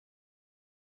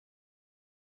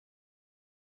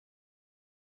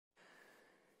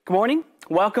Good morning.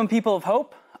 Welcome, people of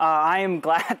hope. I'm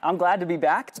glad to be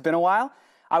back. It's been a while.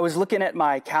 I was looking at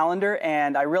my calendar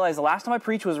and I realized the last time I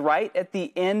preached was right at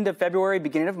the end of February,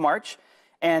 beginning of March.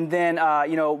 And then,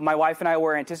 my wife and I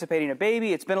were anticipating a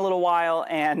baby. It's been a little while,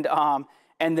 and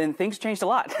then things changed a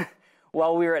lot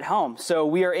while we were at home. So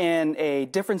we are in a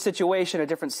different situation, a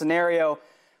different scenario,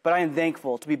 but I am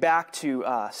thankful to be back to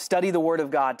study the Word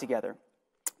of God together.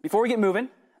 Before we get moving,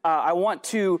 I want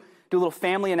to do a little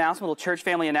family announcement, a little church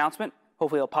family announcement.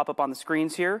 Hopefully it'll pop up on the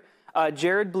screens here.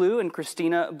 Jared Blue and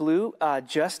Christina Blue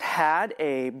just had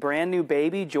a brand new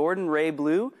baby, Jordan Ray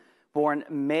Blue, born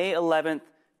May 11th,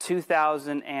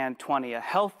 2020. A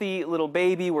healthy little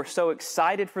baby. We're so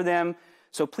excited for them.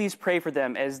 So please pray for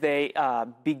them as they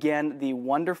begin the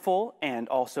wonderful and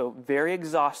also very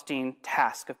exhausting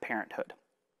task of parenthood.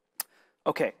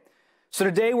 Okay, so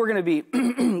today we're going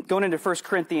to be going into 1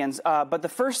 Corinthians. But the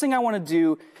first thing I want to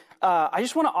do, I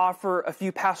just want to offer a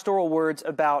few pastoral words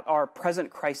about our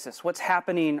present crisis, what's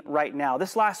happening right now.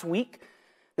 This last week,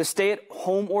 the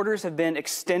stay-at-home orders have been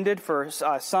extended for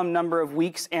some number of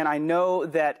weeks, and I know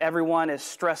that everyone is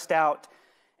stressed out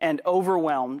and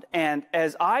overwhelmed. And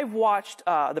as I've watched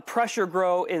the pressure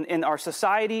grow in our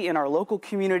society, in our local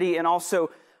community, and also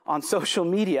on social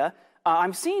media,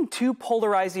 I'm seeing two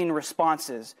polarizing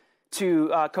responses to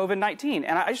COVID-19.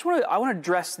 And I want to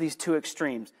address these two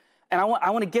extremes. And I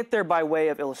want to get there by way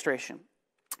of illustration.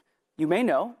 You may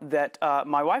know that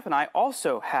my wife and I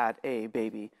also had a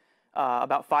baby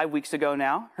about 5 weeks ago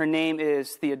now. Her name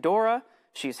is Theodora.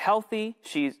 She's healthy.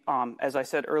 She's, as I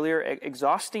said earlier,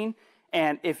 exhausting.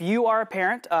 And if you are a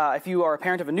parent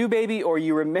of a new baby, or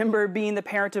you remember being the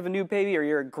parent of a new baby, or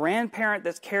you're a grandparent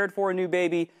that's cared for a new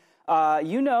baby,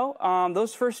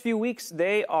 those first few weeks,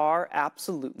 they are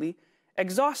absolutely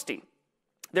exhausting.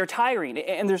 They're tiring.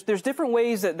 And there's different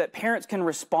ways that parents can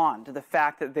respond to the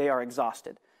fact that they are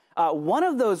exhausted. One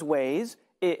of those ways,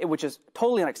 which is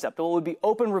totally unacceptable, would be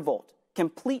open revolt,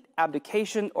 complete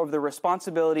abdication of the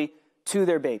responsibility to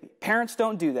their baby. Parents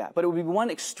don't do that, but it would be one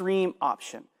extreme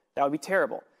option. That would be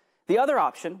terrible. The other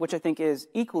option, which I think is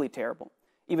equally terrible,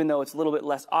 even though it's a little bit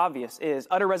less obvious, is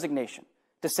utter resignation.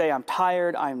 To say, I'm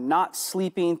tired, I'm not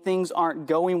sleeping, things aren't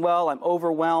going well, I'm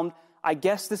overwhelmed. I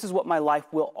guess this is what my life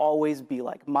will always be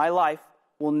like. My life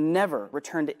will never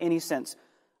return to any sense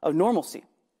of normalcy.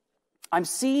 I'm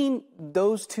seeing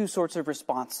those two sorts of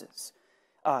responses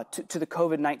to the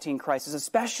COVID-19 crisis,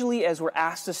 especially as we're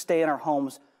asked to stay in our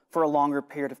homes for a longer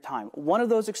period of time. One of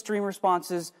those extreme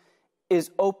responses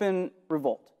is open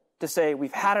revolt, to say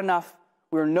we've had enough,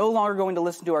 we're no longer going to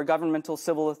listen to our governmental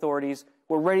civil authorities,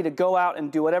 we're ready to go out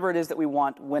and do whatever it is that we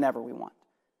want, whenever we want.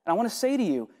 And I want to say to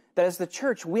you that as the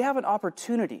church, we have an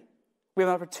opportunity. We have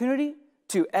an opportunity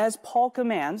to, as Paul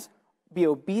commands, be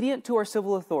obedient to our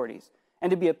civil authorities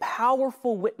and to be a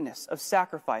powerful witness of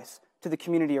sacrifice to the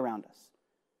community around us.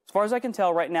 As far as I can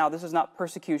tell right now, this is not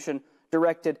persecution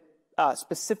directed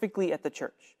specifically at the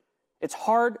church. It's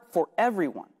hard for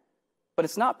everyone, but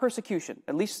it's not persecution,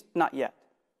 at least not yet.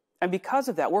 And because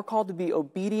of that, we're called to be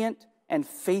obedient and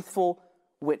faithful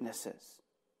witnesses.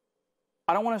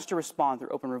 I don't want us to respond through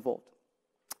open revolt.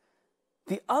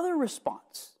 The other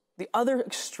response, the other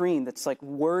extreme that's like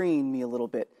worrying me a little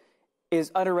bit,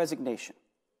 is utter resignation.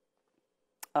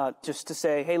 Just to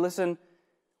say, hey, listen,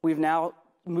 we've now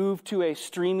moved to a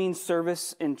streaming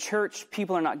service in church.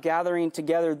 People are not gathering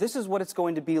together. This is what it's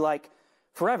going to be like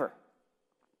forever.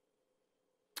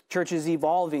 Church is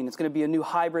evolving. It's going to be a new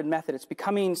hybrid method. It's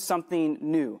becoming something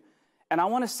new. And I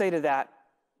want to say to that,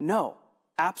 no,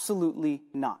 absolutely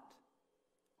not.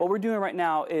 What we're doing right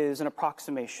now is an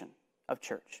approximation of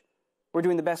church. We're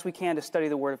doing the best we can to study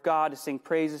the Word of God, to sing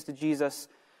praises to Jesus,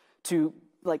 to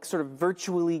sort of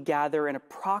virtually gather and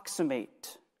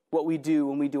approximate what we do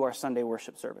when we do our Sunday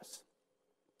worship service.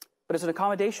 But it's an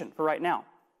accommodation for right now.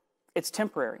 It's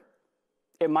temporary.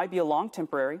 It might be a long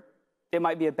temporary. It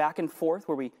might be a back and forth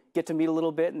where we get to meet a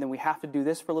little bit and then we have to do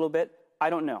this for a little bit. I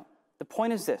don't know. The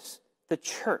point is this: the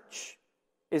church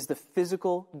is the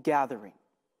physical gathering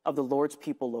of the Lord's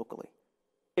people locally.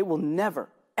 It will never,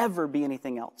 ever be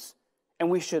anything else. And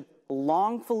we should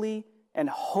longfully and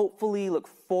hopefully look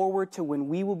forward to when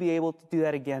we will be able to do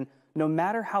that again, no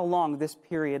matter how long this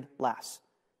period lasts.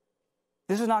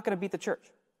 This is not going to beat the church.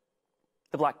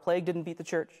 The Black Plague didn't beat the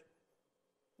church.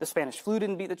 The Spanish flu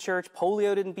didn't beat the church.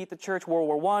 Polio didn't beat the church. World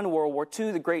War I, World War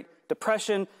II, the Great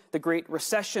Depression, the Great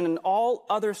Recession, and all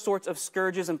other sorts of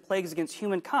scourges and plagues against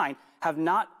humankind have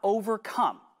not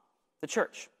overcome the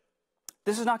church.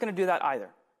 This is not going to do that either.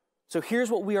 So here's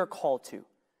what we are called to: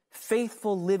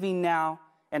 faithful living now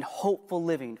and hopeful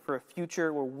living for a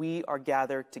future where we are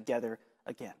gathered together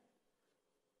again.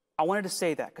 I wanted to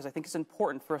say that because I think it's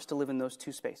important for us to live in those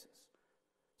two spaces.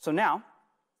 So now,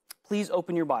 please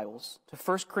open your Bibles to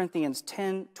 1 Corinthians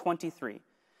 10:23,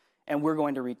 and we're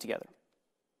going to read together.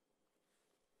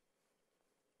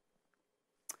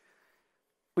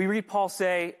 We read Paul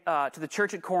say to the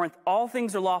church at Corinth, all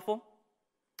things are lawful,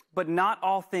 but not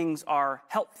all things are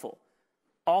helpful.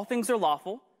 All things are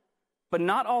lawful, but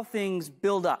not all things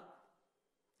build up.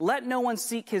 Let no one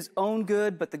seek his own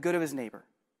good, but the good of his neighbor.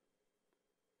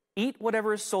 Eat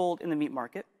whatever is sold in the meat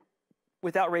market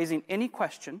without raising any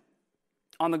question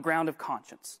on the ground of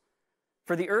conscience.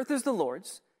 For the earth is the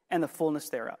Lord's and the fullness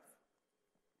thereof.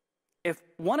 If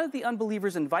one of the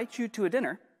unbelievers invites you to a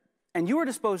dinner and you are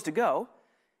disposed to go,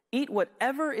 eat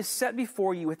whatever is set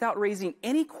before you without raising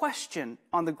any question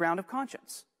on the ground of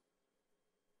conscience.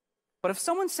 But if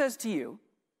someone says to you,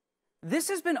 this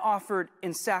has been offered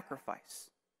in sacrifice,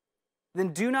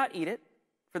 then do not eat it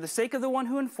for the sake of the one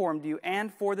who informed you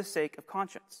and for the sake of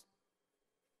conscience.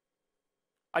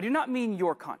 I do not mean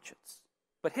your conscience,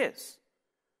 but his.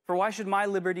 For why should my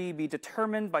liberty be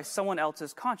determined by someone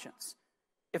else's conscience?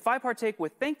 If I partake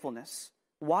with thankfulness,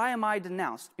 why am I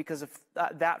denounced because of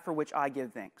that for which I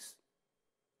give thanks?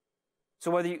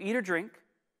 So whether you eat or drink,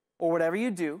 or whatever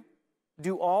you do,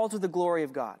 do all to the glory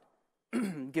of God.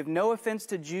 Give no offense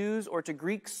to Jews or to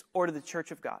Greeks or to the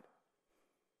church of God.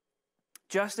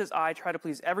 Just as I try to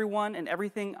please everyone in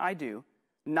everything I do,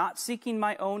 not seeking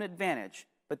my own advantage,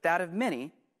 but that of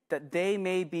many, that they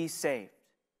may be saved.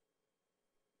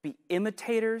 Be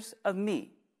imitators of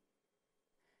me,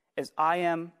 as I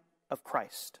am of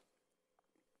Christ.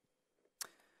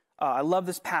 I love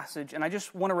this passage, and I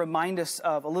just want to remind us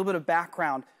of a little bit of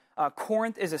background.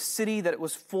 Corinth is a city that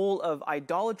was full of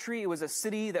idolatry. It was a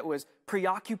city that was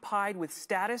preoccupied with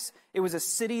status. It was a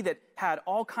city that had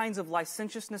all kinds of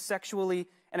licentiousness sexually,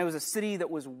 and it was a city that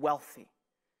was wealthy.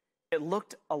 It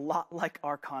looked a lot like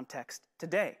our context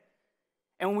today.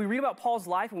 And when we read about Paul's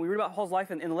life, in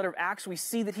the letter of Acts, we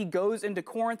see that he goes into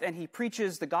Corinth and he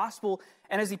preaches the gospel.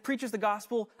 And as he preaches the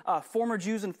gospel, former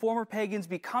Jews and former pagans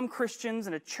become Christians,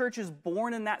 and a church is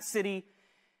born in that city.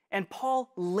 And Paul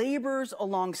labors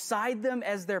alongside them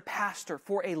as their pastor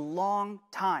for a long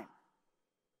time.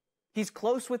 He's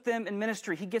close with them in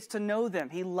ministry. He gets to know them.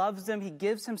 He loves them. He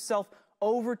gives himself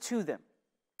over to them.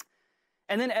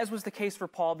 And then, as was the case for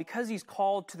Paul, because he's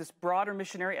called to this broader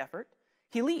missionary effort,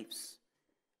 he leaves.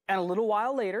 And a little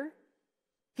while later,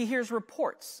 he hears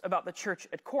reports about the church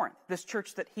at Corinth, this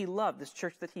church that he loved, this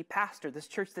church that he pastored, this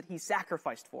church that he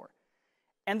sacrificed for.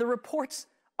 And the reports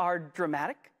are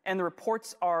dramatic, and the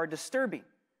reports are disturbing.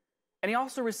 And he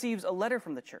also receives a letter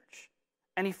from the church,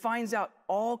 and he finds out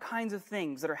all kinds of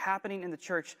things that are happening in the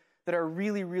church that are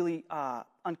really, really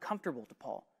uncomfortable to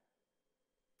Paul.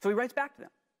 So he writes back to them.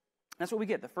 That's what we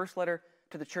get, the first letter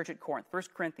to the church at Corinth, 1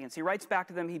 Corinthians. He writes back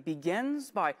to them. He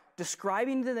begins by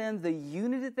describing to them the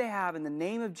unity that they have in the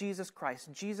name of Jesus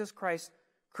Christ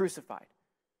crucified.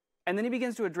 And then he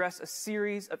begins to address a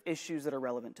series of issues that are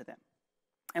relevant to them.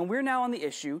 And we're now on the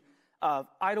issue of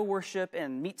idol worship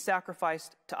and meat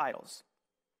sacrificed to idols.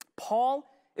 Paul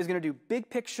is going to do big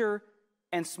picture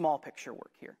and small picture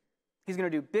work here. He's going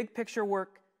to do big picture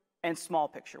work and small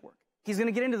picture work. He's going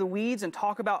to get into the weeds and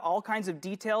talk about all kinds of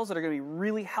details that are going to be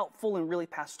really helpful and really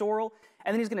pastoral.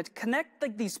 And then he's going to connect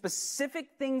these specific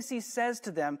things he says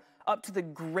to them up to the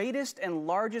greatest and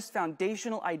largest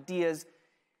foundational ideas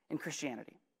in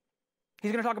Christianity.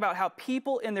 He's going to talk about how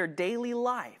people in their daily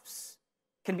lives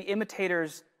can be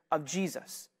imitators of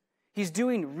Jesus. He's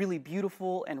doing really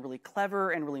beautiful and really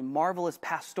clever and really marvelous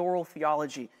pastoral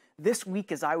theology. This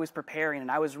week, as I was preparing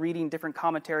and I was reading different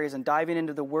commentaries and diving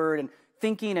into the Word and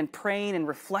thinking and praying and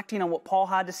reflecting on what Paul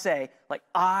had to say, like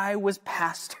I was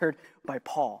pastored by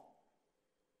Paul.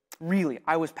 Really,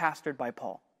 I was pastored by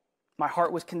Paul. My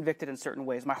heart was convicted in certain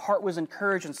ways. My heart was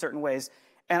encouraged in certain ways.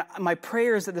 And my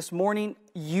prayer is that this morning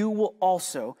you will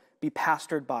also be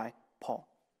pastored by Paul.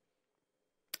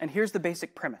 And here's the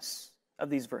basic premise of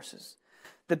these verses.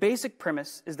 The basic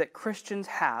premise is that Christians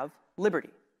have liberty.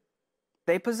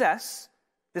 They possess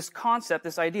this concept,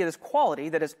 this idea, this quality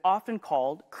that is often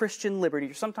called Christian liberty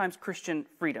or sometimes Christian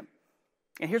freedom.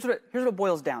 And here's what it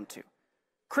boils down to.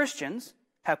 Christians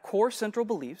have core central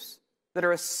beliefs that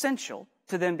are essential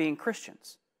to them being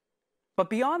Christians. But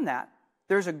beyond that,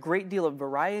 there's a great deal of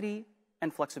variety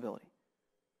and flexibility.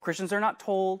 Christians are not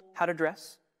told how to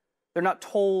dress. They're not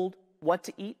told what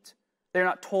to eat. They're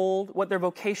not told what their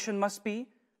vocation must be.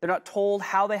 They're not told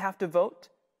how they have to vote.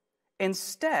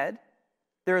 Instead,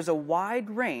 there is a wide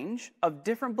range of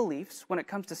different beliefs when it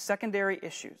comes to secondary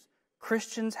issues.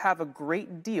 Christians have a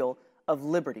great deal of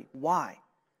liberty. Why?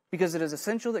 Because it is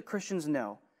essential that Christians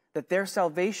know that their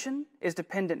salvation is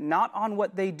dependent not on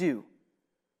what they do,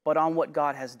 but on what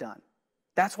God has done.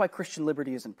 That's why Christian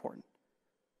liberty is important.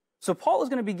 So Paul is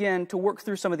going to begin to work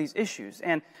through some of these issues.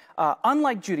 And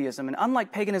unlike Judaism and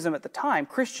unlike paganism at the time,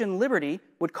 Christian liberty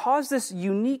would cause this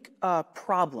unique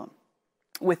problem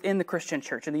within the Christian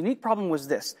church. And the unique problem was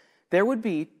this. There would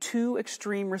be two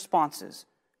extreme responses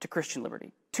to Christian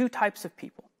liberty, two types of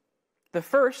people. The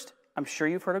first, I'm sure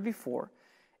you've heard of before,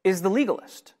 is the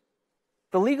legalist.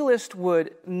 The legalist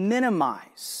would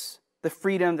minimize the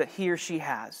freedom that he or she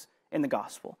has in the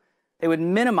gospel. They would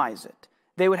minimize it.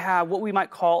 They would have what we might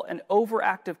call an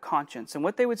overactive conscience. And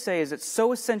what they would say is it's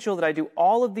so essential that I do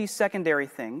all of these secondary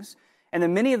things. And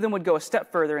then many of them would go a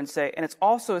step further and say, and it's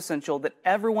also essential that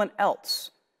everyone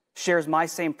else shares my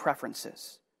same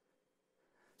preferences.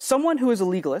 Someone who is a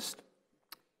legalist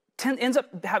ends up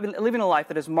living a life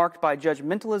that is marked by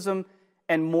judgmentalism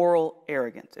and moral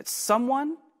arrogance. It's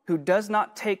someone who does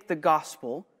not take the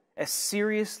gospel as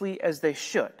seriously as they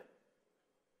should.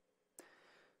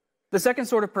 The second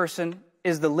sort of person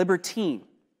is the libertine.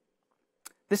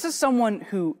 This is someone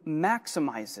who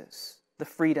maximizes the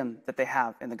freedom that they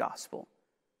have in the gospel,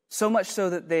 so much so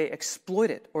that they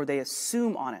exploit it or they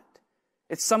assume on it.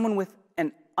 It's someone with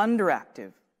an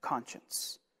underactive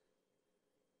conscience,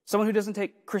 someone who doesn't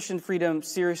take Christian freedom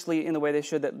seriously in the way they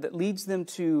should, that leads them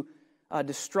to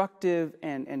destructive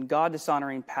and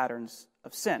God-dishonoring patterns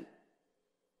of sin.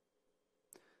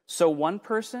 So one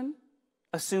person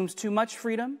assumes too much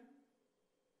freedom,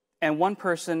 and one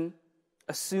person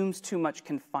assumes too much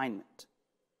confinement.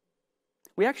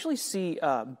 We actually see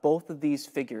both of these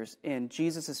figures in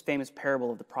Jesus' famous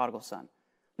parable of the prodigal son. I'm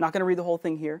not going to read the whole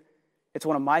thing here. It's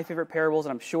one of my favorite parables,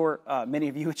 and I'm sure many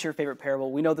of you, it's your favorite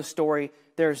parable. We know the story.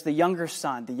 There's the younger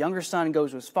son. The younger son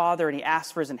goes to his father, and he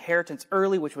asks for his inheritance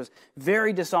early, which was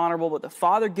very dishonorable, but the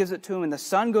father gives it to him, and the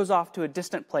son goes off to a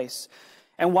distant place.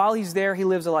 And while he's there, he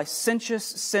lives a licentious,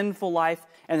 sinful life,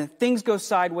 and then things go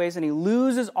sideways, and he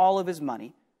loses all of his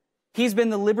money. He's been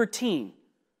the libertine,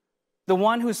 the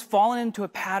one who's fallen into a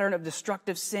pattern of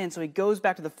destructive sin, so he goes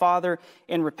back to the father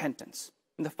in repentance,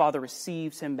 and the father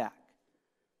receives him back.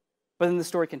 But then the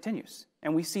story continues,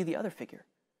 and we see the other figure.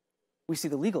 We see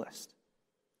the legalist.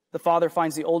 The father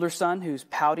finds the older son who's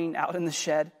pouting out in the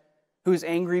shed, who's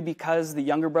angry because the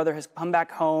younger brother has come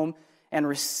back home and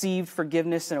received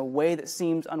forgiveness in a way that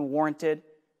seems unwarranted.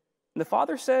 And the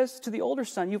father says to the older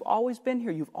son, you've always been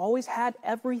here. You've always had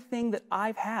everything that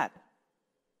I've had.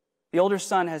 The older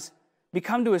son has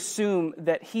become to assume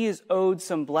that he is owed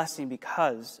some blessing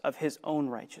because of his own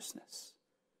righteousness.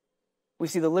 We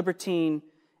see the libertine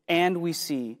and we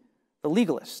see the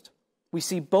legalist. We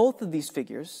see both of these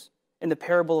figures in the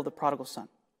parable of the prodigal son.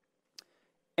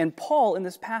 And Paul, in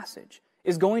this passage,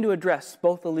 is going to address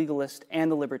both the legalist and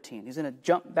the libertine. He's going to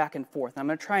jump back and forth. I'm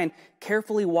going to try and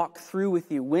carefully walk through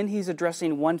with you when he's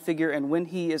addressing one figure and when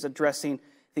he is addressing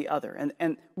the other.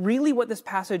 And really what this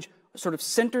passage sort of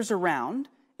centers around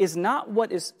is not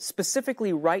what is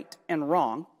specifically right and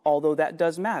wrong, although that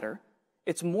does matter.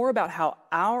 It's more about how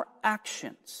our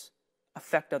actions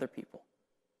affect other people.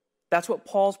 That's what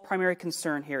Paul's primary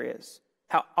concern here is,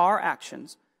 how our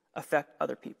actions affect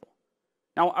other people.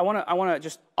 Now, I want to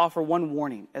just offer one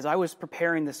warning. As I was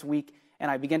preparing this week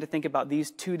and I began to think about these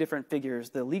two different figures,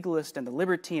 the legalist and the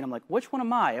libertine, I'm like, which one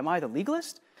am I? Am I the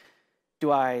legalist?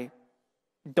 Do I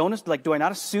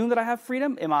not assume that I have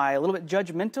freedom? Am I a little bit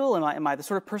judgmental? Am I the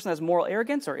sort of person that has moral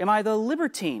arrogance? Or am I the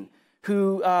libertine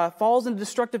who falls into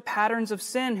destructive patterns of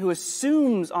sin, who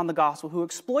assumes on the gospel, who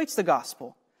exploits the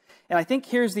gospel? And I think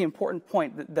here's the important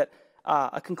point that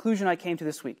a conclusion I came to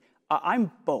this week.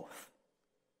 I'm both.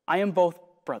 I am both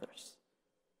brothers.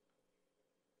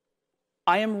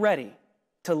 I am ready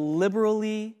to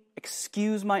liberally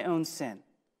excuse my own sin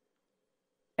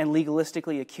and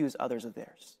legalistically accuse others of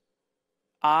theirs.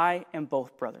 I am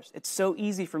both brothers. It's so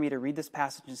easy for me to read this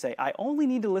passage and say, I only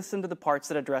need to listen to the parts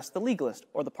that address the legalist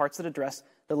or the parts that address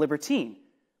the libertine.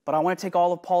 But I want to take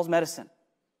all of Paul's medicine.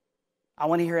 I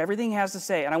want to hear everything he has to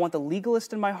say, and I want the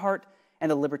legalist in my heart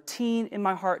and the libertine in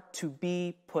my heart to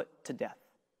be put to death.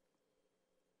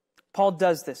 Paul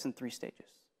does this in 3 stages.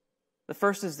 The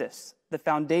first is this, the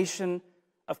foundation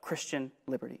of Christian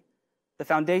liberty. The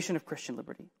foundation of Christian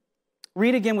liberty.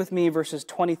 Read again with me verses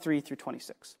 23 through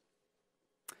 26.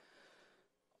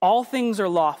 All things are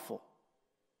lawful,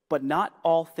 but not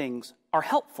all things are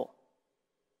helpful.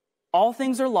 All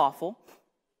things are lawful,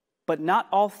 but not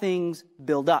all things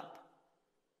build up.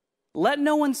 Let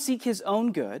no one seek his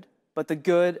own good, but the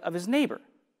good of his neighbor.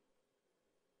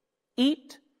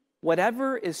 Eat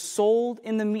whatever is sold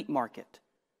in the meat market,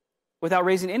 without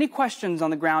raising any questions on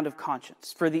the ground of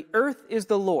conscience. For the earth is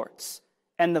the Lord's,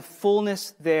 and the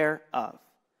fullness thereof.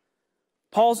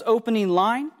 Paul's opening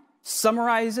line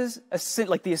summarizes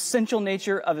like the essential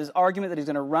nature of his argument that he's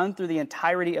going to run through the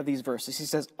entirety of these verses. He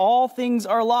says, all things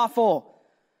are lawful,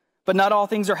 but not all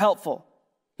things are helpful.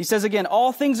 He says again,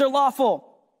 all things are lawful,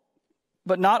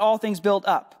 but not all things build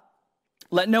up.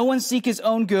 Let no one seek his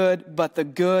own good, but the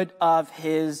good of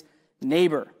his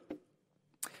neighbor.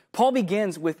 Paul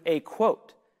begins with a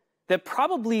quote that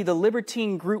probably the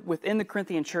libertine group within the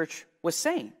Corinthian church was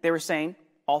saying. They were saying,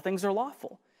 all things are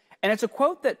lawful. And it's a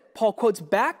quote that Paul quotes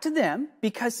back to them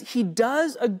because he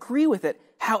does agree with it.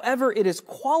 However, it is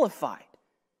qualified.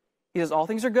 He says, all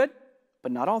things are good,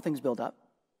 but not all things build up.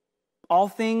 All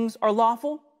things are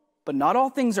lawful, but not all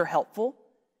things are helpful.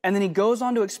 And then he goes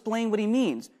on to explain what he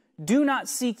means. Do not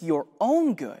seek your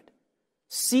own good.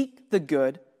 Seek the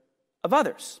good of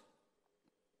others.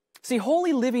 See,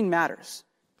 holy living matters.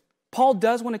 Paul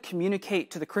does want to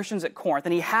communicate to the Christians at Corinth,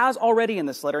 and he has already in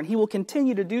this letter, and he will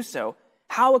continue to do so,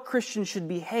 how a Christian should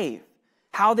behave,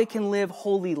 how they can live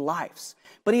holy lives.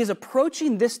 But he is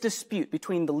approaching this dispute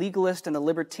between the legalist and the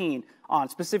libertine on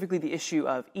specifically the issue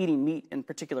of eating meat in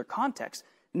particular context,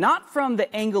 not from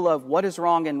the angle of what is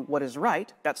wrong and what is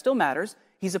right. That still matters.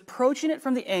 He's approaching it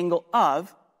from the angle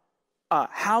of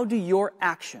how do your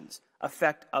actions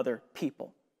affect other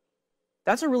people?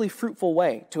 That's a really fruitful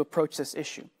way to approach this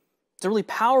issue. It's a really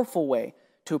powerful way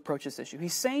to approach this issue.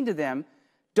 He's saying to them,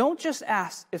 don't just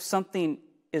ask if something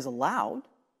is allowed.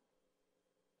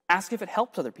 Ask if it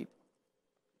helps other people.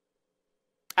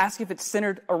 Ask if it's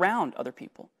centered around other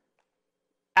people.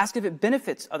 Ask if it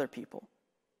benefits other people.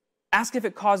 Ask if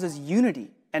it causes unity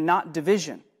and not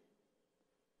division.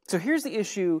 So here's the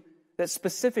issue that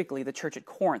specifically the church at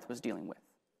Corinth was dealing with.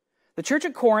 The church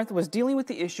at Corinth was dealing with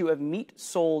the issue of meat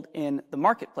sold in the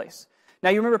marketplace. Now,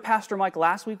 you remember Pastor Mike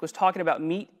last week was talking about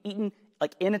meat eaten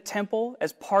like in a temple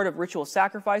as part of ritual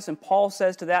sacrifice, and Paul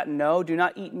says to that, no, do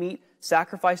not eat meat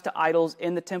sacrificed to idols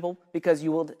in the temple because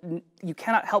you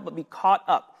cannot help but be caught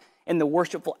up in the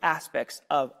worshipful aspects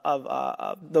of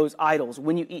those idols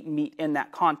when you eat meat in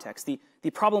that context. The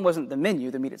problem wasn't the menu,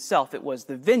 the meat itself, it was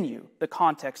the venue, the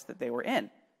context that they were in.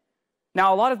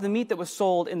 Now, a lot of the meat that was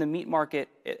sold in the meat market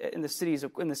in the city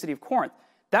of Corinth,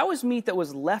 that was meat that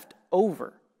was left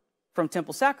over from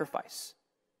temple sacrifice.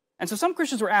 And so some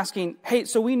Christians were asking, hey,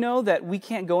 so we know that we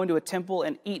can't go into a temple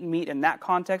and eat meat in that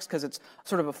context because it's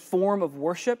sort of a form of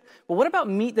worship. But what about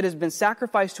meat that has been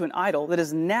sacrificed to an idol that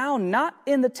is now not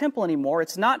in the temple anymore?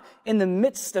 It's not in the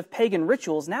midst of pagan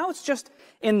rituals. Now it's just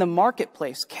in the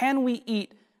marketplace. Can we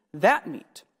eat that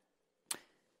meat?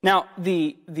 Now,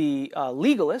 the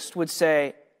legalist would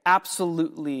say,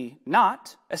 absolutely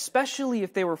not, especially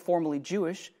if they were formerly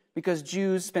Jewish, because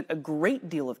Jews spent a great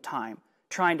deal of time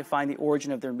trying to find the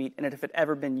origin of their meat and if it had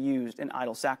ever been used in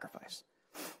idol sacrifice.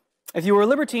 If you were a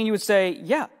libertine, you would say,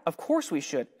 yeah, of course we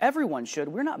should. Everyone should.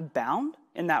 We're not bound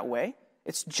in that way.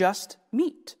 It's just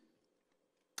meat.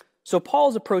 So Paul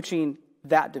is approaching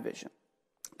that division.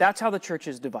 That's how the church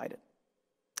is divided.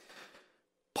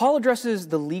 Paul addresses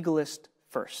the legalist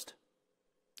first.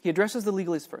 He addresses the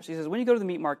legalist first. He says, when you go to the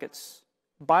meat markets,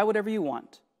 buy whatever you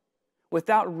want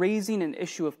without raising an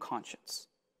issue of conscience.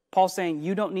 Paul's saying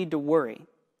you don't need to worry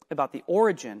about the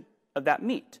origin of that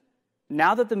meat.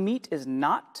 Now that the meat is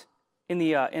not in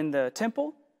the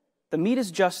temple, the meat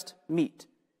is just meat.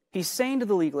 He's saying to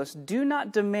the legalist, do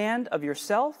not demand of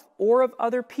yourself or of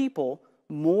other people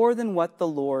more than what the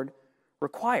Lord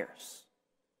requires.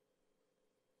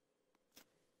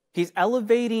 He's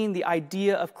elevating the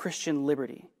idea of Christian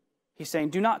liberty. He's saying,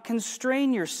 do not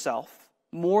constrain yourself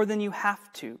more than you have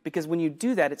to, because when you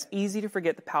do that, it's easy to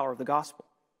forget the power of the gospel.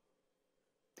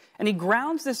 And he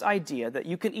grounds this idea that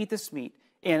you can eat this meat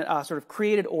in a sort of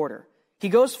created order. He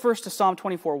goes first to Psalm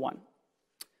 24:1.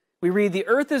 We read, the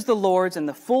earth is the Lord's and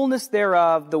the fullness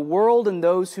thereof, the world and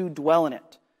those who dwell in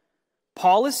it.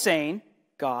 Paul is saying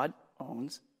God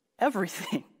owns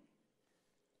everything.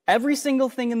 Every single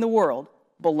thing in the world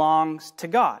belongs to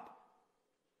God.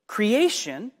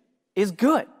 Creation is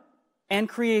good, and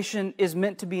creation is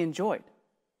meant to be enjoyed.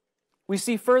 We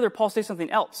see further, Paul says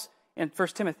something else in 1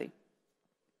 Timothy.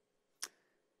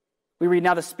 We read,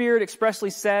 now the Spirit expressly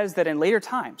says that in later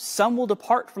times, some will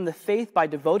depart from the faith by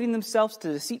devoting themselves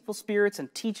to deceitful spirits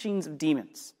and teachings of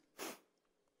demons.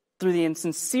 Through the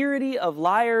insincerity of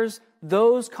liars,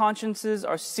 whose consciences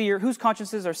are seared,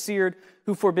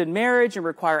 who forbid marriage and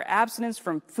require abstinence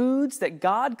from foods that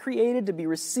God created to be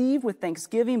received with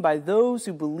thanksgiving by those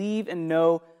who believe and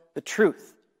know the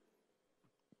truth.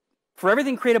 For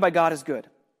everything created by God is good,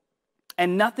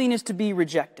 and nothing is to be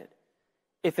rejected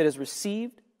if it is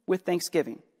received with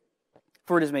thanksgiving.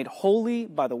 For it is made holy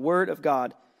by the word of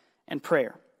God and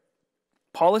prayer.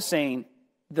 Paul is saying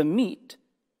the meat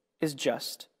is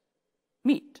just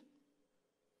meat.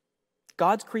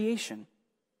 God's creation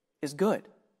is good.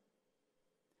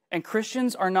 And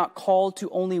Christians are not called to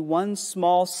only one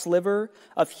small sliver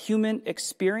of human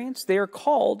experience. They are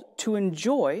called to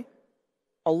enjoy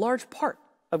a large part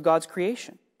of God's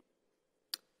creation.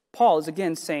 Paul is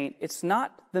again saying it's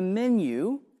not the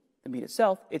menu, the meat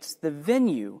itself, it's the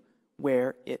venue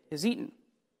where it is eaten.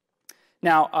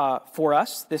 Now, for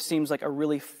us, this seems like a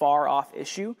really far-off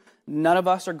issue. None of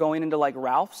us are going into like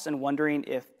Ralph's and wondering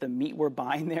if the meat we're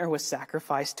buying there was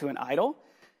sacrificed to an idol.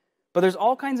 But there's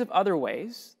all kinds of other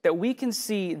ways that we can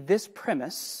see this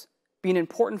premise being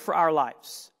important for our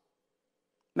lives.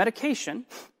 Medication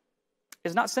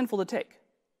is not sinful to take.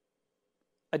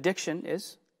 Addiction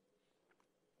is.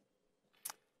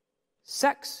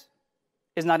 Sex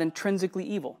is not intrinsically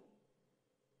evil.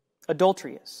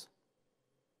 Adultery is.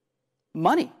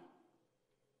 Money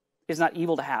is not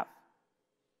evil to have.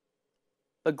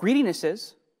 But greediness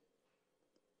is.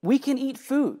 We can eat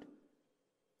food.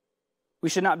 We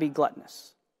should not be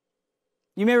gluttonous.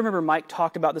 You may remember Mike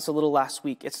talked about this a little last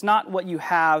week. It's not what you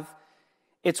have,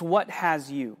 it's what has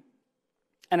you.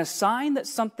 And a sign that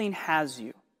something has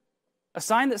you, a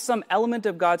sign that some element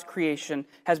of God's creation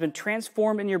has been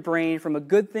transformed in your brain from a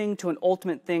good thing to an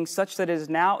ultimate thing such that it is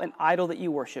now an idol that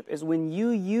you worship, is when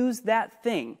you use that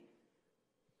thing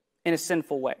in a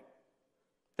sinful way.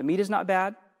 The meat is not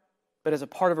bad, but as a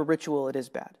part of a ritual, it is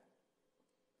bad.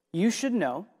 You should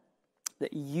know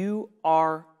that you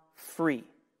are free.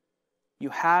 You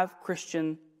have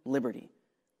Christian liberty.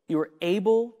 You are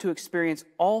able to experience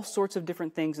all sorts of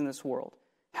different things in this world.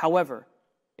 However,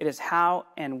 it is how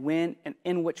and when and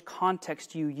in which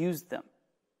context you use them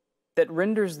that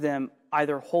renders them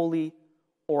either holy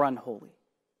or unholy.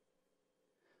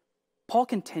 Paul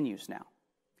continues now.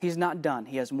 He's not done.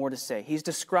 He has more to say. He's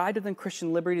described to them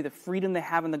Christian liberty, the freedom they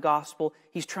have in the gospel.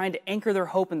 He's trying to anchor their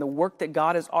hope in the work that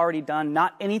God has already done,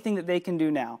 not anything that they can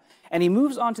do now. And he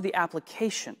moves on to the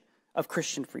application of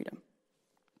Christian freedom.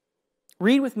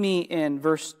 Read with me in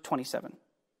verse 27.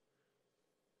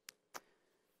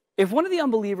 If one of the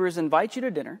unbelievers invites you to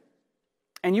dinner,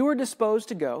 and you are disposed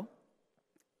to go,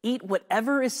 eat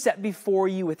whatever is set before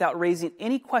you without raising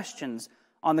any questions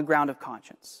on the ground of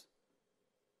conscience.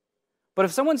 But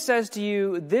if someone says to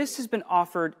you, this has been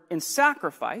offered in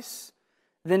sacrifice,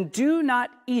 then do not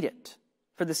eat it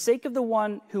for the sake of the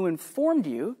one who informed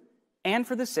you and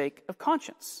for the sake of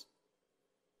conscience.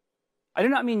 I do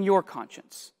not mean your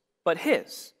conscience, but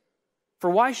his. For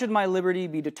why should my liberty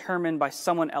be determined by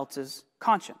someone else's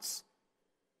conscience?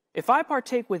 If I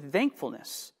partake with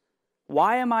thankfulness,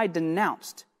 why am I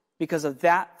denounced because of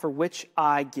that for which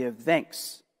I give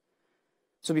thanks?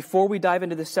 So before we dive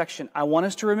into this section, I want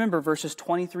us to remember verses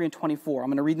 23 and 24. I'm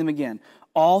going to read them again.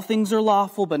 All things are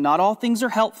lawful, but not all things are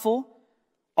helpful.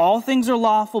 All things are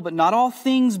lawful, but not all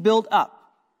things build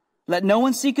up. Let no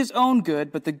one seek his own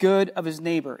good, but the good of his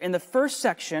neighbor. In the first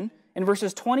section, in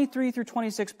verses 23 through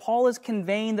 26, Paul is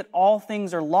conveying that all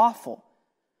things are lawful.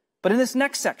 But in this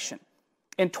next section,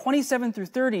 in 27 through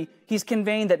 30, he's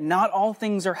conveying that not all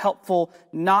things are helpful,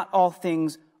 not all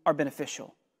things are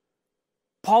beneficial.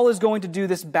 Paul is going to do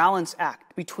this balance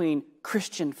act between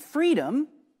Christian freedom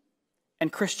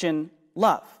and Christian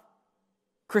love,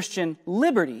 Christian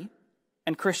liberty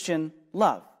and Christian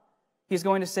love. He's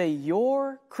going to say,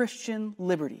 your Christian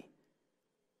liberty,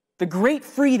 the great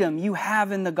freedom you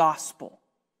have in the gospel,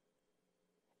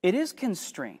 it is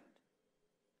constrained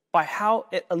by how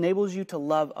it enables you to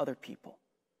love other people.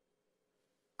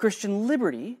 Christian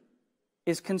liberty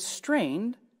is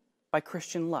constrained by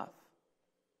Christian love.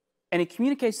 And he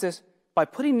communicates this by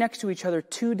putting next to each other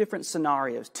two different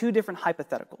scenarios, two different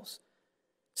hypotheticals.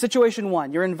 Situation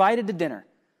one, you're invited to dinner.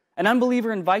 An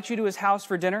unbeliever invites you to his house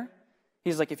for dinner.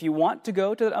 He's like, if you want to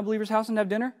go to that unbeliever's house and have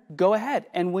dinner, go ahead.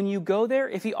 And when you go there,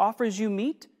 if he offers you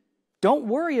meat, don't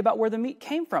worry about where the meat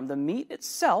came from. The meat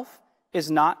itself is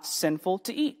not sinful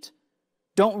to eat.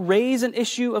 Don't raise an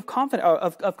issue of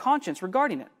conscience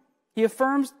regarding it. He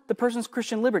affirms the person's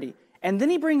Christian liberty. And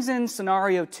then he brings in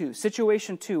scenario two,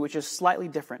 situation two, which is slightly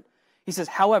different. He says,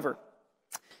 however,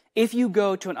 if you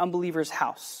go to an unbeliever's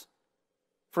house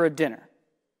for a dinner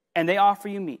and they offer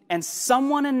you meat and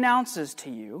someone announces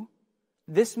to you,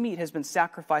 this meat has been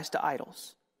sacrificed to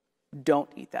idols,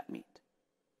 don't eat that meat.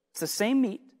 It's the same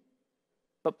meat,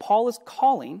 but Paul is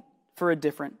calling for a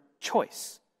different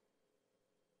choice.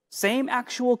 Same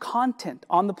actual content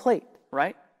on the plate,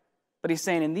 right? But he's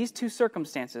saying in these two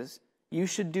circumstances, you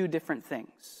should do different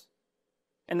things.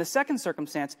 In the second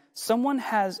circumstance, someone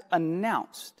has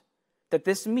announced that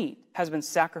this meat has been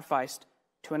sacrificed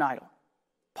to an idol.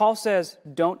 Paul says,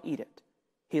 don't eat it.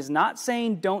 He is not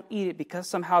saying don't eat it because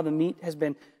somehow the meat has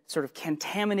been sort of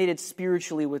contaminated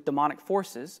spiritually with demonic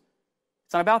forces.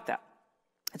 It's not about that.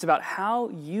 It's about how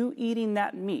you eating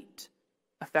that meat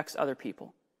affects other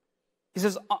people. He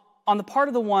says, on the part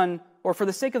of the one, or for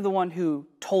the sake of the one who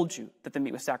told you that the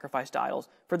meat was sacrificed to idols,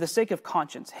 for the sake of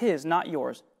conscience, his, not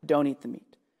yours, don't eat the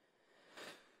meat.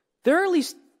 There are at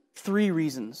least 3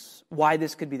 reasons why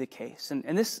this could be the case.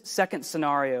 And this second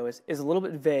scenario is a little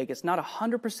bit vague. It's not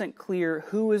 100% clear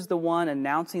who is the one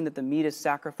announcing that the meat is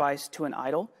sacrificed to an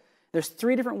idol. There's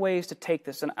 3 different ways to take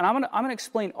this. And I'm going to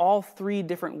explain all 3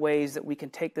 different ways that we can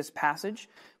take this passage.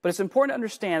 But it's important to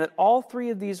understand that all 3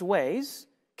 of these ways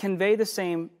convey the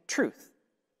same truth,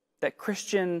 that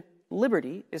Christian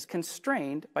liberty is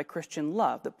constrained by Christian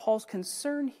love. That Paul's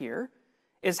concern here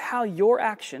is how your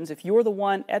actions, if you're the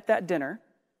one at that dinner,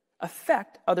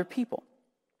 affect other people.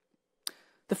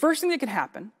 The first thing that can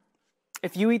happen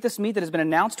if you eat this meat that has been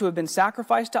announced to have been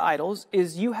sacrificed to idols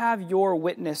is you have your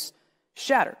witness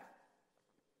shattered.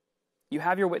 You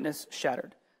have your witness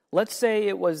shattered. Let's say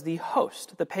it was the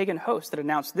host, the pagan host, that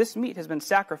announced this meat has been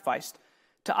sacrificed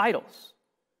to idols.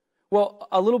 Well,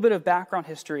 a little bit of background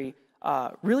history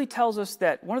really tells us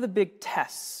that one of the big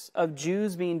tests of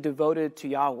Jews being devoted to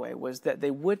Yahweh was that they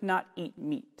would not eat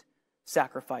meat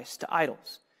sacrificed to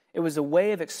idols. It was a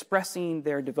way of expressing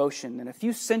their devotion. And a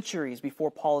few centuries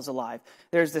before Paul is alive,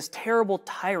 there's this terrible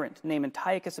tyrant named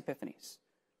Antiochus Epiphanes.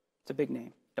 It's a big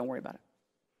name. Don't worry about it.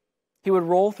 He would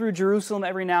roll through Jerusalem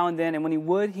every now and then, and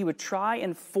when he would try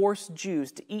and force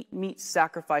Jews to eat meat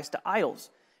sacrificed to idols.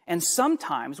 And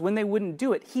sometimes, when they wouldn't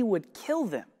do it, he would kill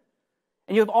them.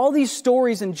 And you have all these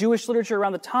stories in Jewish literature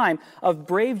around the time of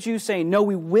brave Jews saying, no,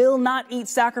 we will not eat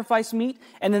sacrificed meat,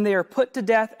 and then they are put to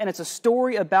death, and it's a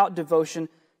story about devotion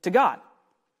to God.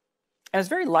 And it's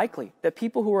very likely that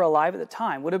people who were alive at the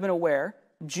time would have been aware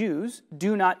Jews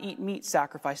do not eat meat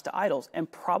sacrificed to idols, and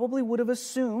probably would have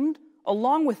assumed,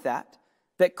 along with that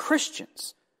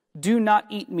Christians do not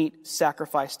eat meat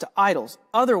sacrificed to idols.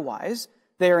 Otherwise,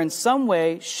 they are in some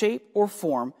way, shape, or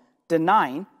form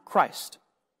denying Christ.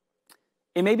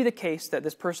 It may be the case that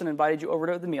this person invited you over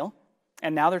to the meal,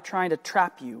 and now they're trying to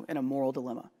trap you in a moral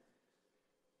dilemma.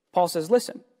 Paul says,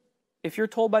 listen, if you're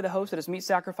told by the host that it's meat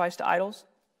sacrificed to idols,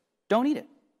 don't eat it.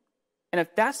 And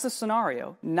if that's the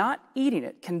scenario, not eating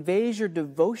it conveys your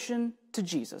devotion to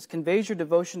Jesus, conveys your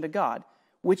devotion to God,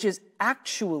 which is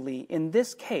actually, in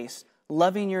this case,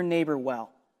 loving your neighbor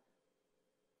well.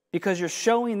 Because you're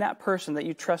showing that person that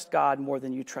you trust God more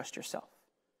than you trust yourself.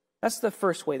 That's the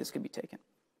first way this could be taken.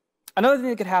 Another thing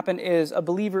that could happen is a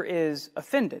believer is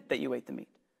offended that you ate the meat.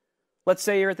 Let's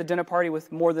say you're at the dinner party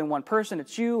with more than one person.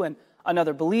 It's you and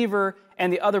another believer,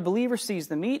 and the other believer sees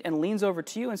the meat and leans over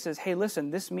to you and says, hey,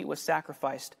 listen, this meat was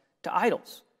sacrificed to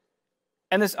idols.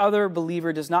 And this other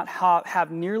believer does not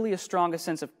have nearly as strong a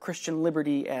sense of Christian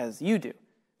liberty as you do.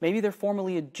 Maybe they're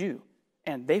formerly a Jew,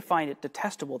 and they find it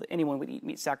detestable that anyone would eat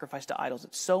meat sacrificed to idols.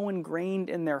 It's so ingrained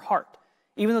in their heart.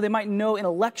 Even though they might know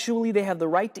intellectually they have the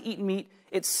right to eat meat,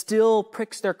 it still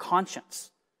pricks their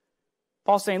conscience.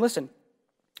 Paul's saying, listen,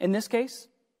 in this case,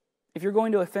 if you're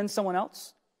going to offend someone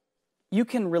else, you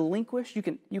can relinquish,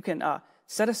 you can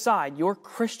set aside your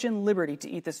Christian liberty to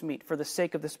eat this meat for the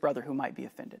sake of this brother who might be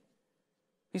offended.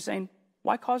 He's saying,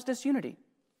 why cause disunity?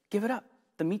 Give it up.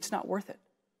 The meat's not worth it.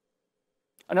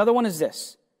 Another one is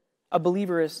this. A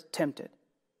believer is tempted.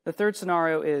 The third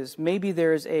scenario is maybe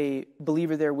there's a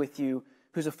believer there with you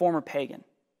who's a former pagan.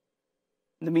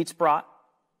 The meat's brought,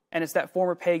 and it's that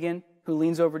former pagan who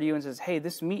leans over to you and says, hey,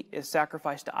 this meat is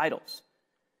sacrificed to idols.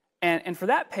 And for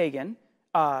that pagan,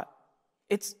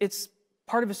 it's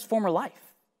part of his former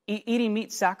life. Eating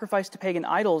meat sacrificed to pagan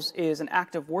idols is an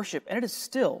act of worship, and it is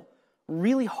still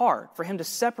really hard for him to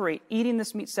separate eating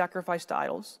this meat sacrificed to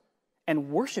idols and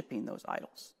worshiping those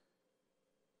idols.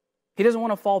 He doesn't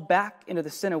want to fall back into the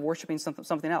sin of worshiping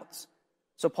something else.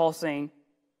 So Paul's saying,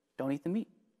 don't eat the meat.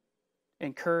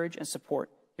 Encourage and support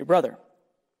your brother.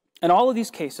 In all of these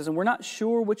cases, and we're not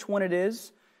sure which one it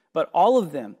is, but all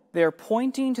of them, they're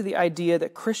pointing to the idea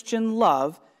that Christian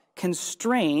love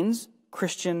constrains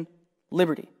Christian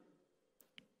liberty.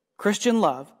 Christian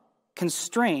love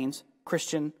constrains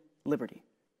Christian liberty.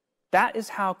 That is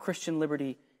how Christian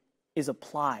liberty is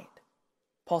applied.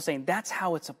 Paul's saying that's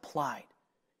how it's applied.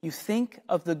 You think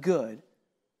of the good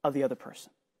of the other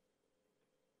person.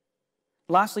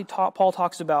 Lastly, Paul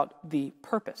talks about the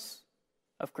purpose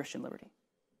of Christian liberty.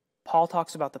 Paul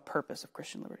talks about the purpose of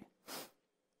Christian liberty.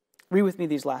 Read with me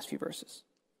these last few verses.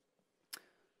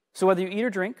 So whether you eat or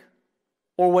drink,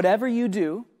 or whatever you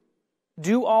do,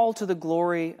 do all to the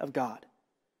glory of God.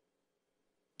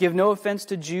 Give no offense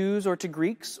to Jews or to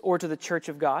Greeks or to the church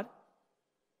of God.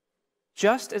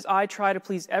 Just as I try to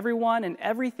please everyone in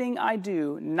everything I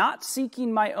do, not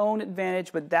seeking my own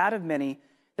advantage, but that of many,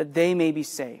 that they may be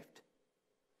saved.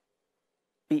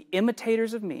 Be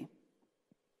imitators of me,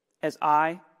 as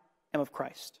I am of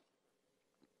Christ.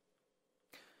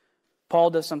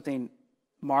 Paul does something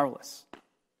marvelous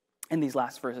in these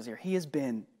last verses here. He has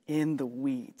been in the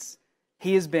weeds.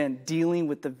 He has been dealing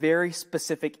with the very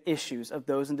specific issues of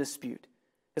those in dispute.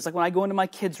 It's like when I go into my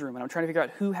kids' room and I'm trying to figure out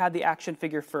who had the action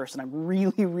figure first, and I'm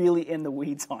really, really in the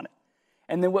weeds on it.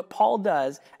 And then what Paul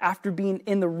does, after being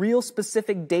in the real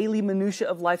specific daily minutia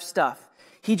of life stuff,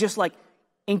 he just like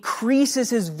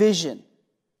increases his vision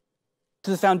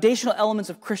to the foundational elements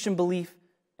of Christian belief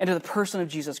and to the person of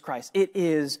Jesus Christ. It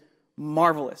is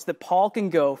marvelous that Paul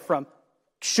can go from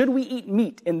should we eat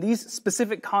meat in these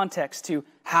specific contexts to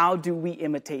how do we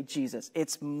imitate Jesus.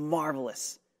 It's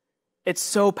marvelous. It's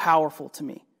so powerful to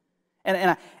me.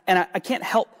 And I can't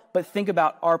help but think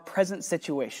about our present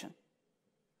situation.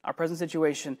 Our present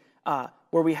situation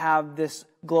where we have this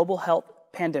global health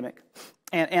pandemic.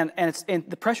 And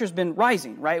the pressure's been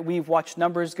rising, right? We've watched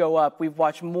numbers go up. We've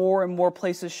watched more and more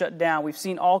places shut down. We've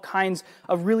seen all kinds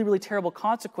of really, really terrible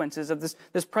consequences of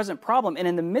this present problem. And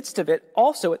in the midst of it,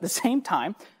 also at the same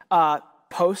time,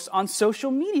 posts on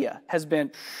social media has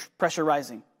been pressure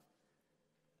rising.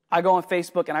 I go on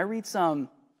Facebook and I read some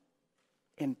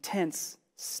intense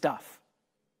stuff.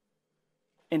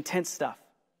 Intense stuff.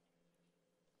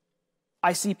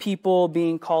 I see people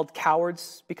being called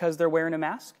cowards because they're wearing a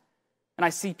mask. And I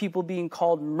see people being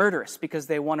called murderous because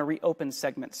they want to reopen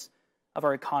segments of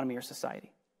our economy or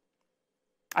society.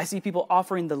 I see people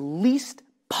offering the least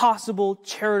possible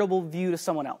charitable view to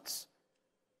someone else.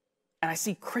 And I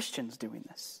see Christians doing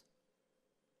this.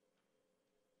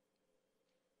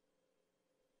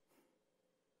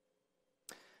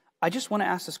 I just want to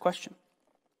ask this question.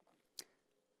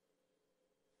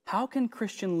 How can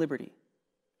Christian liberty,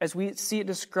 as we see it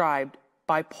described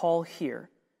by Paul here,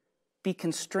 be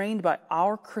constrained by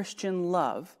our Christian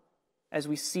love as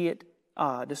we see it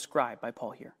described by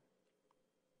Paul here?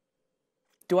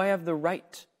 Do I have the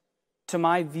right to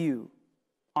my view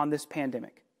on this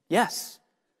pandemic? Yes.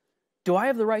 Do I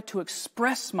have the right to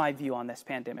express my view on this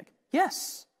pandemic?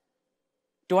 Yes.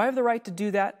 Do I have the right to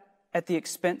do that at the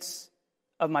expense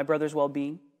of my brother's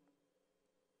well-being?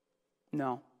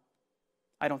 No,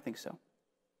 I don't think so.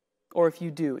 Or if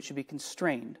you do, it should be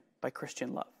constrained by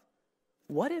Christian love.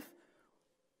 What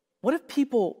if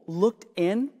people looked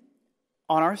in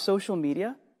on our social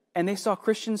media and they saw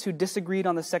Christians who disagreed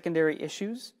on the secondary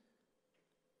issues,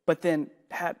 but then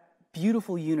had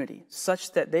beautiful unity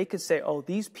such that they could say, oh,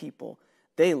 these people,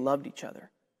 they loved each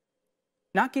other.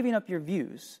 Not giving up your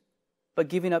views, but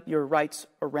giving up your rights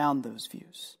around those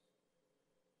views.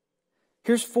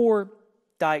 Here's 4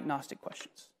 diagnostic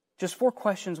questions. Just 4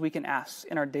 questions we can ask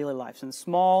in our daily lives in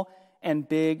small and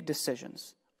big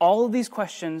decisions. All of these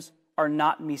questions are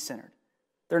not me-centered.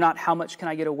 They're not how much can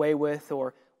I get away with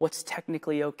or what's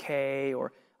technically okay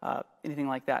or anything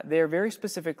like that. They're very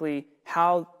specifically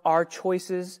how our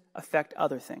choices affect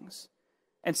other things.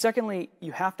 And secondly,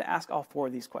 you have to ask all 4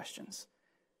 of these questions.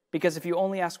 Because if you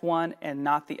only ask one and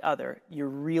not the other, you're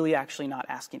really actually not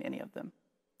asking any of them.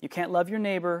 You can't love your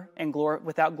neighbor and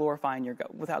without glorifying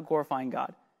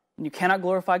God. And you cannot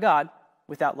glorify God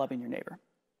without loving your neighbor.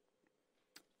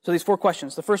 So these 4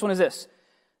 questions. The first one is this.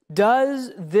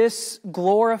 Does this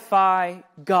glorify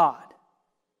God?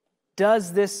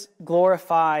 Does this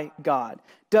glorify God?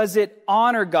 Does it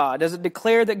honor God? Does it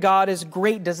declare that God is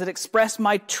great? Does it express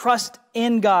my trust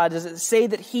in God? Does it say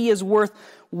that He is worth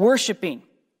worshiping?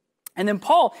 And then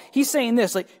Paul, he's saying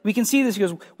this, like we can see this, he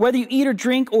goes, whether you eat or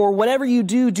drink or whatever you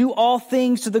do all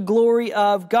things to the glory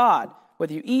of God.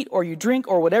 Whether you eat or you drink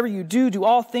or whatever you do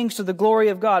all things to the glory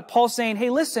of God. Paul's saying, hey,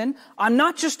 listen, I'm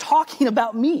not just talking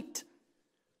about meat.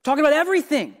 I'm talking about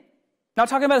everything. I'm not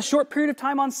talking about a short period of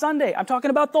time on Sunday. I'm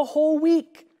talking about the whole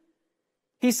week.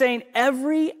 He's saying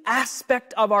every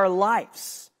aspect of our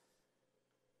lives,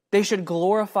 they should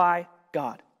glorify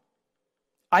God.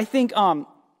 I think,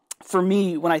 for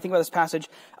me, when I think about this passage,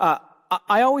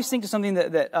 I always think of something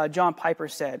that John Piper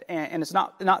said, and it's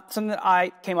not something that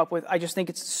I came up with. I just think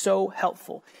it's so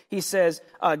helpful. He says,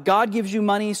 God gives you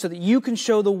money so that you can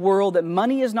show the world that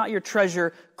money is not your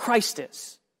treasure, Christ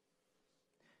is.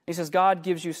 He says, God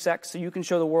gives you sex so you can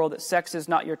show the world that sex is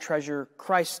not your treasure,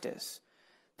 Christ is.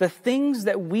 The things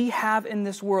that we have in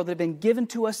this world that have been given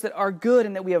to us that are good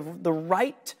and that we have the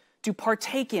right to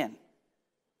partake in,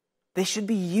 they should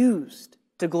be used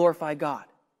to glorify God.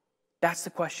 That's the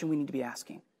question we need to be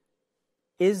asking.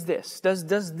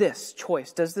 does this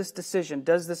choice, does this decision,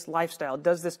 does this lifestyle,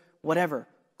 does this whatever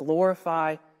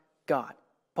glorify God?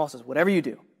 Paul says, whatever you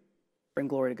do, bring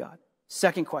glory to God.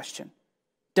 Second question,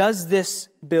 does this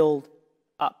build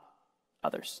up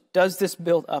others? Does this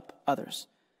build up others?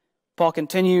 Paul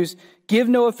continues, give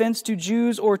no offense to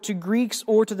Jews or to Greeks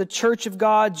or to the church of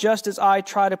God, just as I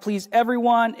try to please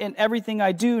everyone in everything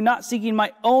I do, not seeking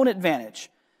my own advantage,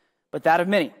 but that of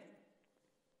many.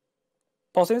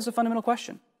 Paul's saying this is a fundamental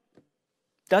question.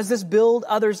 Does this build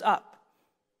others up?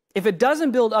 If it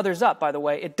doesn't build others up, by the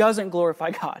way, it doesn't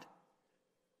glorify God.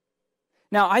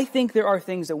 Now, I think there are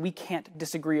things that we can't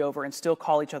disagree over and still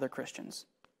call each other Christians.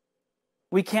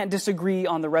 We can't disagree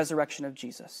on the resurrection of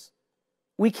Jesus.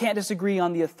 We can't disagree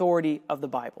on the authority of the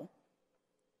Bible.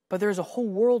 But there's a whole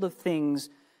world of things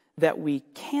that we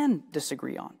can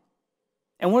disagree on.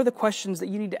 And one of the questions that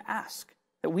you need to ask,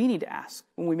 that we need to ask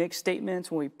when we make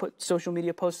statements, when we put social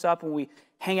media posts up, when we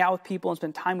hang out with people and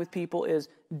spend time with people is,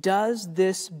 does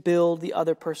this build the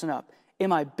other person up?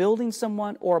 Am I building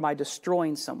someone or am I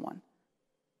destroying someone?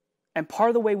 And part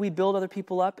of the way we build other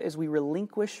people up is we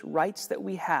relinquish rights that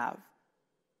we have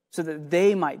so that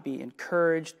they might be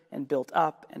encouraged and built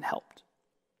up and helped.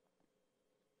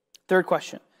 Third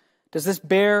question, does this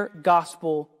bear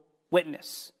gospel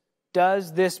witness?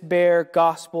 Does this bear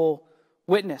gospel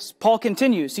witness? Paul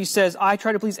continues. He says, I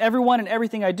try to please everyone in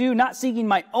everything I do, not seeking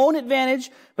my own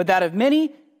advantage, but that of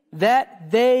many, that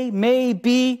they may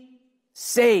be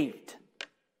saved.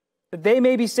 That they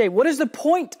may be saved. What is the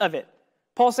point of it?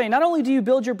 Paul's saying, not only do you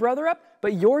build your brother up,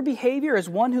 but your behavior as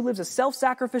one who lives a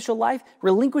self-sacrificial life,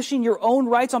 relinquishing your own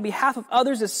rights on behalf of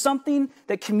others is something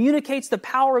that communicates the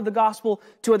power of the gospel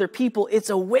to other people. It's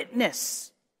a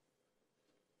witness.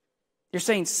 You're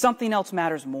saying something else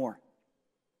matters more.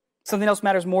 Something else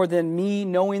matters more than me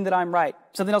knowing that I'm right.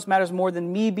 Something else matters more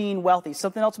than me being wealthy.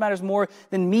 Something else matters more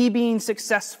than me being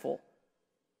successful.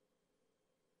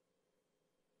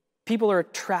 People are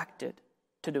attracted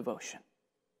to devotion.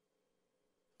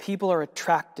 People are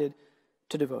attracted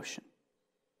to devotion.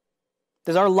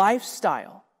 Does our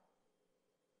lifestyle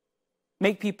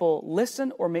make people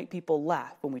listen or make people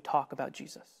laugh when we talk about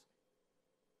Jesus?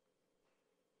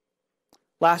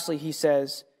 Lastly, he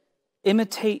says,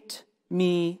 imitate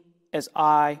me as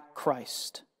I,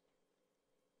 Christ.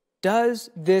 Does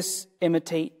this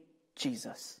imitate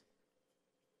Jesus?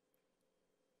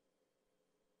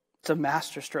 It's a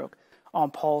masterstroke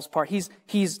on Paul's part.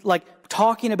 He's like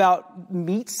talking about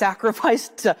meat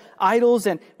sacrificed to idols,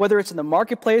 and whether it's in the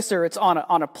marketplace or it's on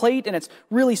a plate, and it's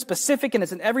really specific and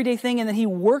it's an everyday thing, and then he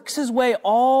works his way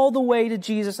all the way to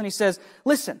Jesus, and he says,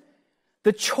 listen,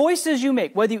 the choices you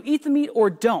make, whether you eat the meat or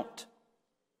don't,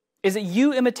 is it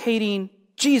you imitating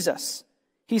Jesus?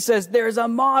 He says there's a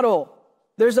model.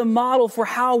 There's a model for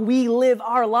how we live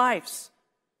our lives.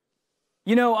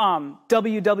 You know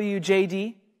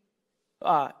WWJD?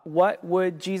 What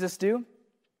would Jesus do?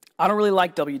 I don't really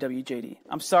like WWJD.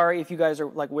 I'm sorry if you guys are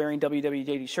like wearing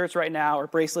WWJD shirts right now or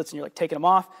bracelets and you're like taking them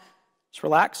off. Just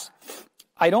relax.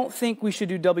 I don't think we should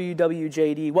do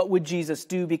WWJD. What would Jesus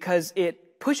do? Because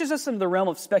it pushes us into the realm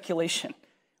of speculation.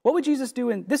 What would Jesus do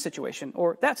in this situation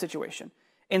or that situation?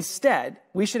 Instead,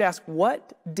 we should ask,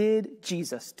 what did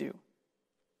Jesus do?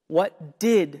 What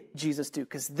did Jesus do?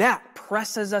 Because that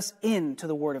presses us into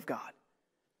the Word of God.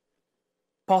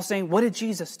 Paul's saying, what did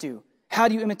Jesus do? How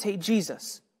do you imitate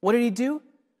Jesus? What did he do?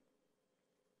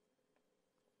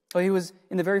 Well, he was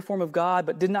in the very form of God,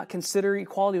 but did not consider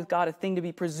equality with God a thing to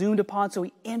be presumed upon, so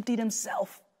he emptied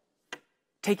himself,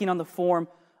 taking on the form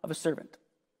of a servant.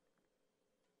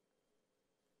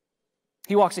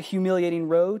 He walks a humiliating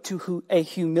road to a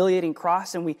humiliating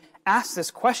cross, and we ask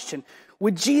this question,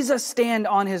 would Jesus stand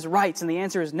on his rights? And the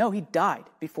answer is no, he died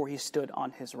before he stood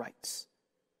on his rights.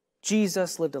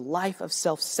 Jesus lived a life of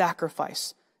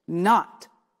self-sacrifice, not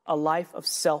a life of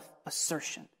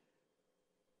self-assertion.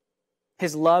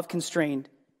 His love constrained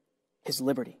his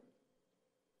liberty.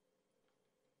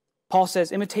 Paul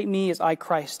says, imitate me as I,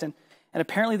 Christ. And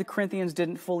apparently the Corinthians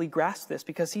didn't fully grasp this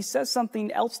because he says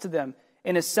something else to them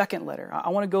in his second letter. I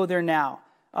want to go there now.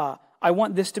 I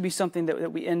want this to be something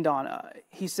that we end on.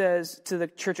 He says to the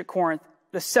church at Corinth,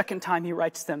 the second time he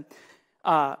writes them,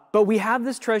 but we have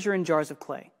this treasure in jars of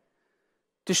clay,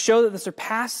 to show that the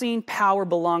surpassing power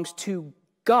belongs to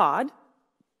God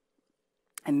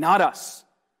and not us.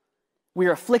 We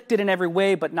are afflicted in every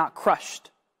way, but not crushed.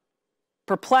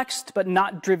 Perplexed, but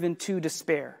not driven to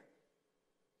despair.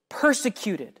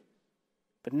 Persecuted,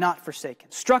 but not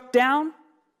forsaken. Struck down,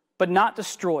 but not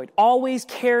destroyed. Always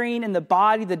carrying in the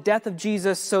body the death of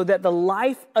Jesus, so that the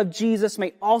life of Jesus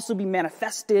may also be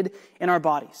manifested in our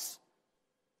bodies.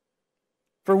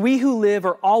 For we who live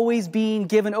are always being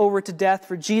given over to death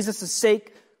for Jesus'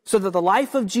 sake, so that the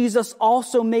life of Jesus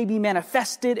also may be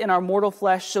manifested in our mortal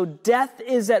flesh. So death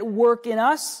is at work in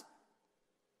us,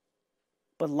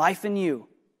 but life in you.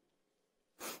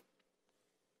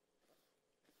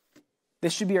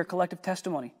 This should be our collective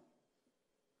testimony.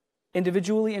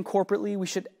 Individually and corporately,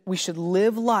 we should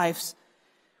live lives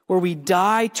where we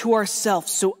die to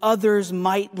ourselves so others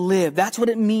might live. That's what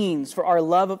it means for our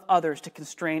love of others to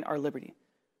constrain our liberty.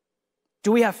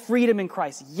 Do we have freedom in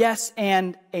Christ? Yes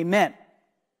and amen.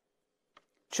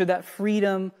 Should that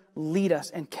freedom lead us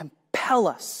and compel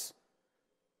us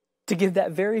to give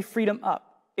that very freedom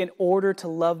up in order to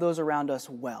love those around us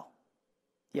well?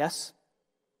 Yes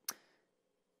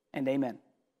and amen.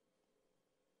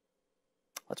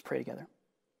 Let's pray together.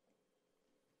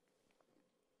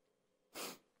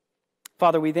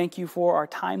 Father, we thank you for our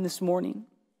time this morning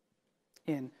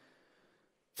in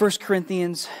 1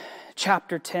 Corinthians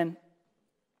chapter 10.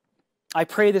 I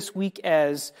pray this week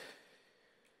as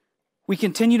we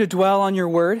continue to dwell on your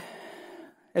word,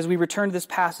 as we return to this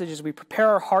passage, as we prepare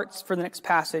our hearts for the next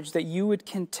passage, that you would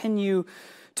continue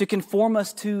to conform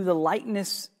us to the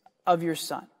likeness of your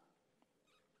Son.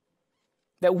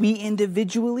 That we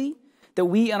individually, that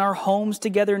we in our homes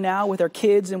together now with our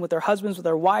kids and with our husbands, with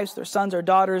our wives, their sons, our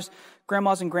daughters,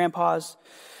 grandmas and grandpas,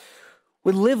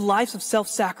 would live lives of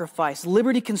self-sacrifice,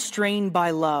 liberty constrained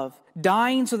by love,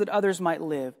 dying so that others might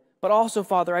live. But also,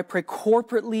 Father, I pray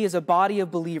corporately as a body of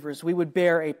believers, we would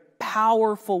bear a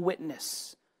powerful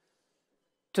witness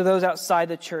to those outside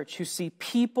the church who see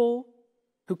people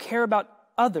who care about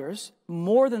others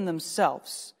more than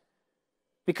themselves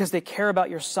because they care about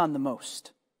your Son the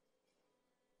most.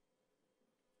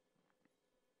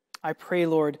 I pray,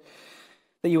 Lord,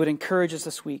 that you would encourage us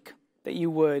this week, that you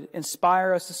would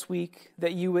inspire us this week,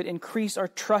 that you would increase our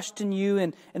trust in you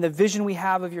and the vision we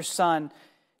have of your Son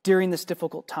during this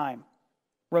difficult time.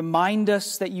 Remind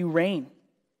us that you reign,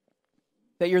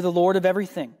 that you're the Lord of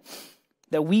everything,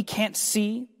 that we can't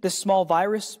see this small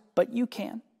virus, but you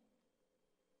can,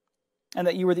 and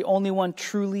that you are the only one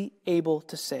truly able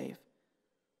to save.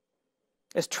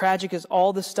 As tragic as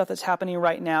all this stuff that's happening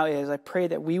right now is, I pray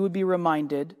that we would be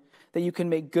reminded that you can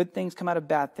make good things come out of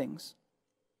bad things,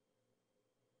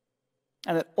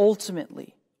 and that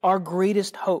ultimately our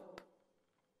greatest hope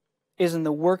is in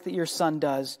the work that your Son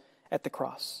does at the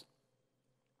cross.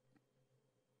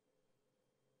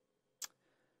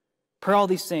 Pray all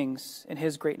these things in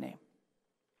his great name.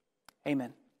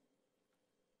 Amen.